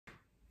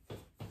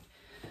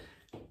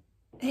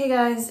Hey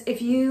guys,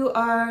 if you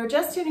are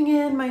just tuning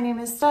in, my name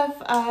is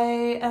Steph.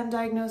 I am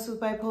diagnosed with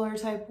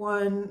bipolar type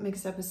 1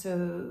 mixed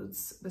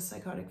episodes with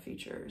psychotic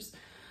features,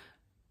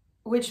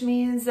 which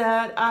means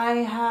that I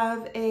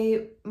have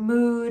a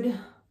mood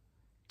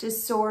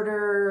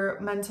disorder,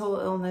 mental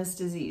illness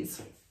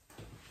disease.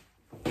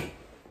 I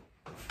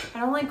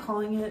don't like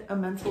calling it a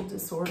mental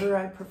disorder.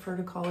 I prefer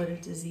to call it a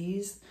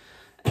disease.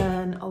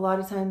 And a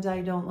lot of times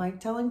I don't like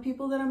telling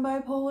people that I'm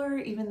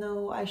bipolar, even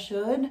though I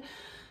should.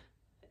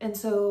 And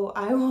so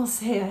I will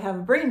say I have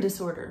a brain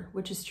disorder,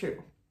 which is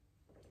true.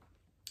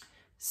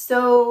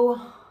 So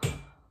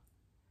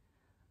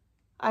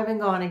I've been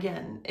gone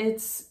again.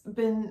 It's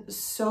been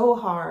so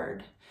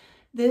hard.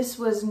 This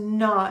was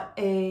not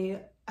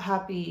a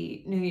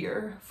happy New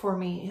Year for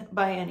me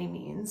by any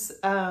means.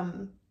 I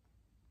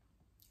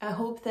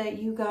hope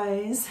that you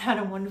guys had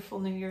a wonderful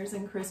New Year's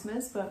and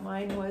Christmas, but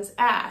mine was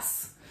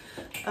ass.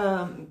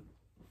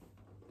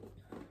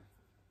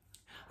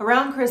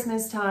 Around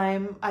Christmas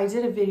time, I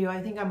did a video,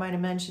 I think I might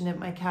have mentioned it,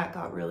 my cat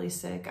got really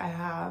sick. I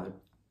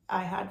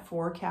had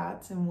 4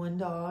 cats and 1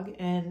 dog,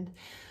 and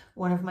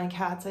one of my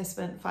cats I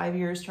spent 5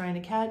 years trying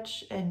to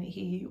catch, and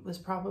he was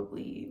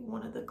probably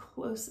one of the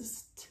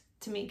closest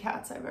to me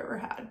cats I've ever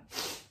had.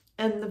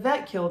 And the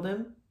vet killed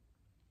him.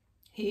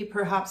 He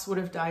perhaps would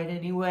have died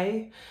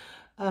anyway,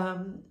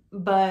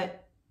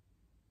 but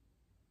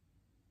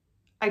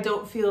I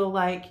don't feel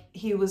like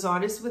he was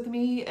honest with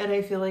me, and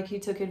I feel like he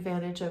took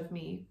advantage of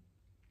me.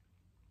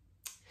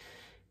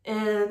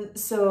 And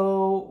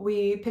so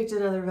we picked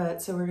another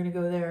vet, so we're going to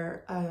go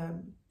there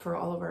for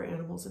all of our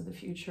animals in the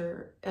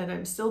future. And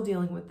I'm still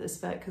dealing with this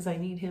vet because I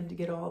need him to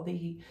get all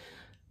the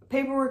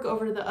paperwork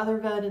over to the other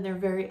vet, and they're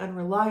very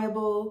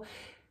unreliable.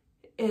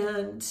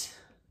 And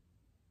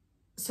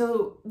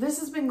so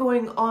this has been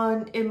going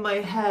on in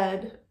my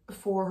head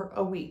for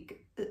a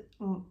week.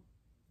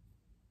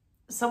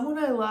 Someone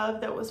I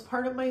love that was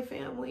part of my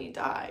family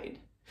died.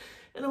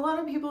 And a lot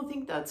of people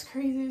think that's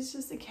crazy, it's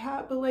just a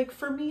cat, but like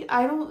for me,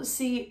 I don't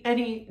see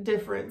any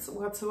difference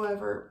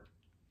whatsoever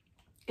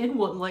in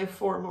one life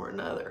form or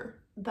another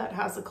that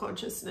has a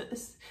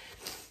consciousness.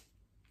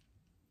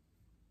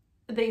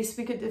 They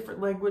speak a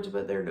different language,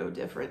 but they're no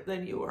different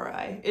than you or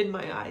I, in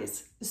my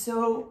eyes.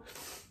 So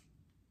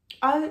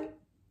I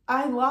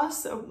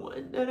lost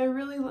someone that I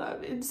really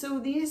love. And so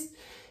these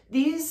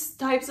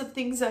types of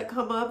things that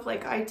come up,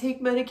 like I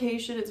take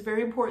medication. It's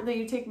very important that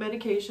you take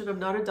medication. I'm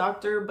not a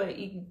doctor, but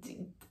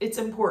it's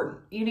important.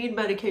 You need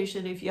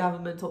medication if you have a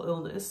mental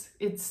illness.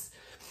 It's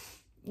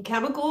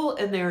chemical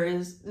and there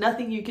is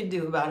nothing you can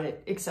do about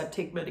it except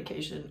take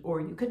medication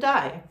or you could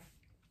die.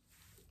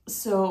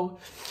 So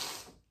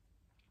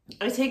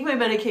I take my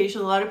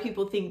medication. A lot of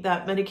people think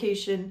that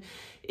medication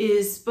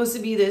is supposed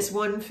to be this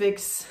one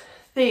fix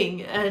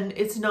thing, and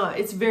it's not.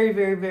 It's very,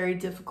 very, very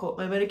difficult.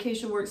 My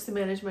medication works to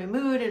manage my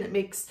mood, and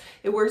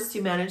it works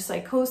to manage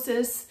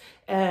psychosis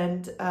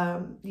and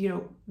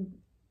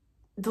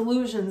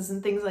delusions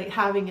and things like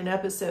having an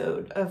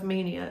episode of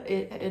mania.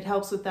 It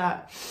helps with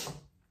that,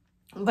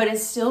 but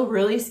it's still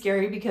really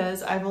scary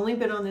because I've only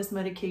been on this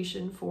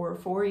medication for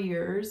 3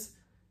 years.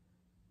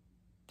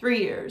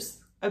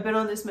 I've been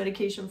on this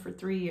medication for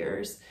 3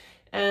 years.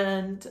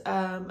 And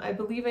I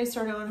believe I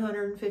started on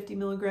 150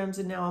 milligrams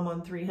and now I'm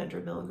on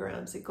 300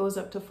 milligrams. It goes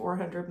up to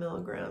 400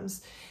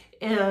 milligrams.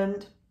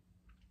 And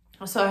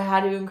so I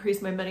had to increase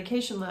my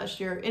medication last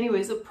year.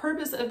 Anyways, the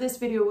purpose of this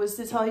video was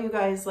to tell you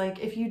guys, like,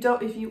 if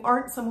you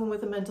aren't someone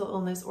with a mental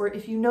illness, or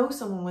if you know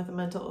someone with a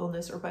mental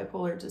illness or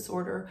bipolar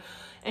disorder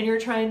and you're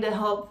trying to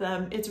help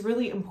them, it's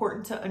really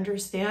important to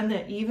understand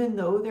that even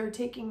though they're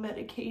taking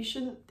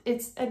medication,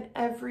 it's an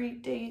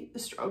everyday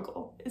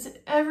struggle. It's an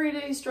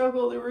everyday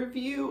struggle, the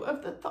review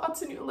of the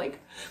thoughts, and you're like,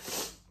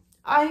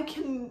 I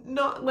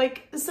cannot,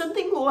 like,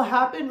 something will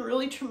happen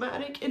really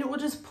traumatic and it will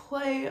just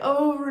play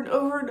over and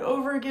over and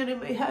over again in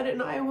my head,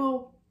 and I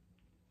will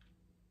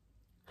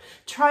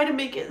try to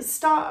make it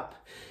stop.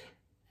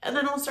 And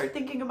then I'll start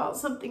thinking about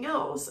something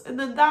else, and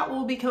then that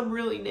will become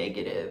really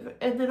negative.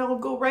 And then I'll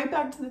go right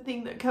back to the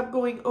thing that kept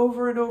going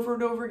over and over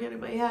and over again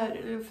in my head,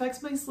 and it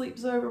affects my sleep.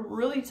 So I'm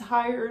really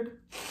tired.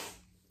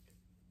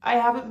 I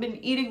haven't been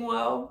eating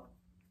well.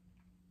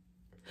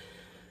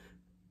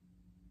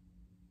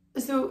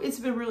 So it's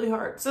been really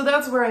hard. So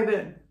that's where I've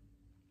been.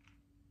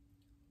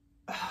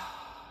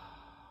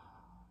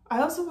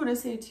 I also want to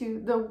say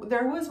too,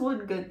 there was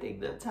one good thing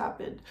that's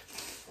happened.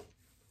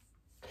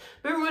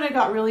 Remember when I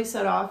got really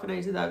set off and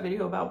I did that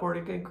video about born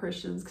again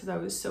Christians because I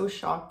was so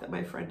shocked that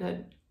my friend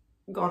had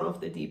gone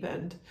off the deep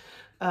end.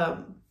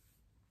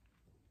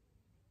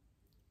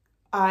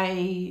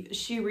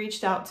 She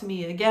reached out to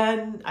me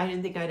again. I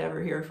didn't think I'd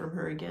ever hear from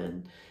her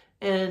again.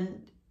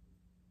 And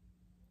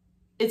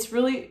it's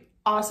really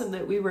awesome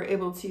that we were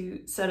able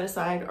to set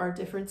aside our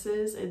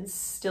differences and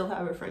still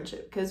have a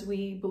friendship, because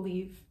we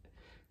believe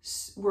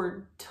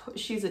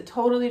she's a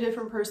totally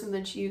different person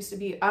than she used to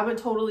be. I'm a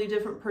totally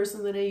different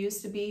person than I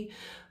used to be.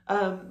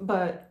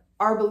 But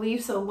our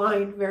beliefs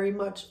align very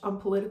much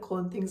on political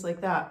and things like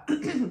that.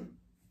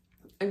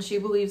 And she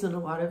believes in a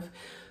lot of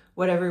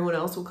what everyone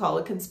else will call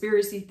a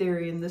conspiracy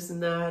theory and this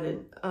and that.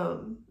 And,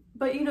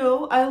 but you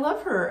know, I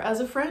love her as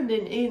a friend.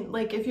 And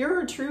like, if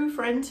you're a true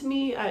friend to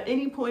me at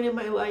any point in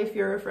my life,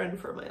 you're a friend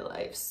for my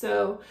life.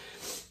 So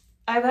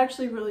I've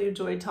actually really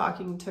enjoyed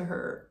talking to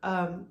her.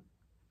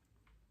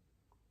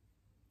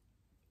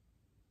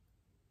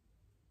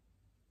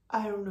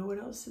 I don't know what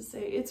else to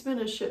say. It's been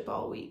a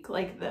shitball week.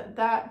 Like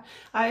that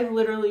I've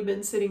literally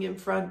been sitting in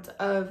front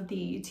of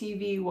the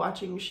TV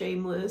watching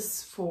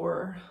Shameless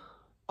for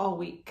all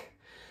week.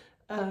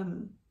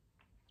 But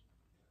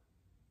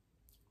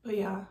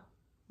yeah,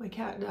 my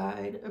cat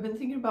died. I've been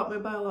thinking about my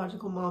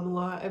biological mom a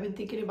lot. I've been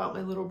thinking about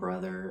my little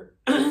brother,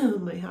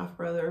 my half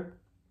brother,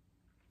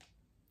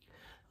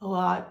 a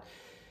lot.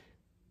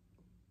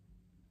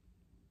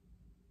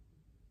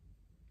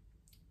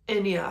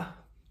 And yeah,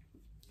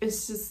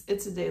 it's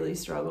a daily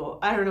struggle.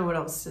 I don't know what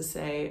else to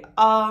say.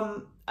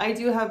 I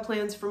do have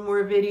plans for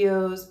more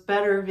videos,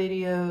 better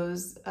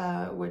videos,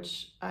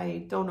 which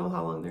I don't know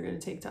how long they're going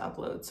to take to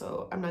upload,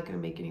 so I'm not going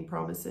to make any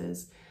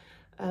promises.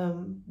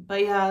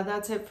 But yeah,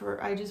 that's it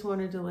for, I just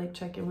wanted to like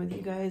check in with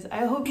you guys.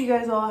 I hope you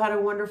guys all had a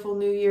wonderful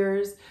New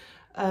Year's.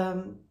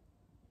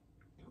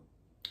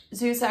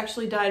 Zeus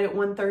actually died at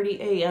 1:30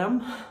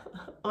 a.m.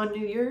 on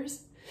New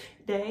Year's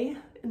Day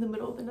in the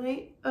middle of the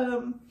night.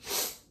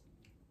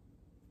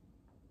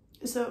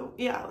 So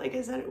yeah, like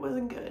I said, it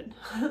wasn't good.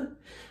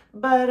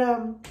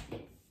 But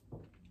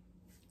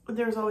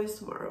there's always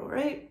tomorrow,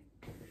 right?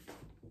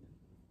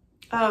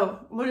 Oh,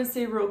 I want to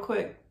say real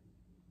quick,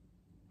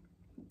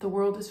 the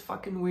world is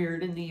fucking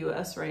weird in the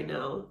US right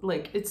now.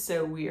 Like, it's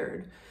so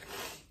weird.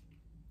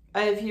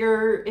 If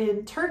you're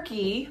in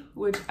Turkey,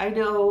 which I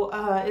know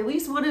at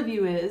least one of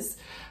you is,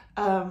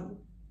 in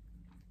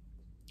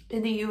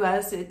the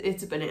US,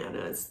 it's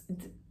bananas.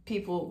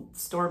 People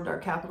stormed our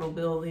Capitol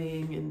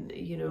building, and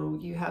you know,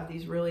 you have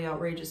these really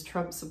outrageous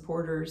Trump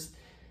supporters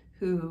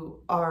who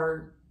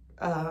are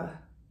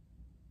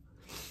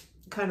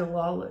kind of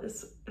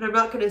lawless. And I'm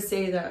not going to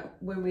say that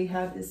when we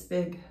had this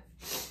big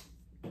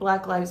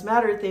Black Lives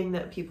Matter thing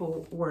that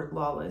people weren't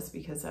lawless,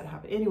 because that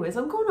happened. Anyways,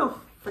 I'm going off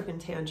freaking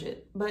tangent.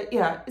 But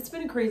yeah, it's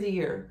been a crazy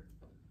year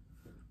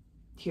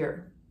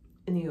here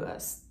in the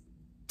US.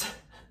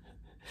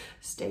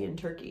 Stay in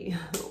Turkey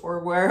or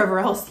wherever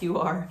else you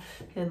are,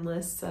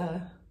 unless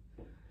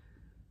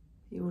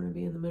you want to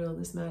be in the middle of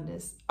this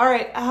madness. All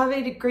right, have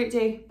a great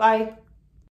day. Bye.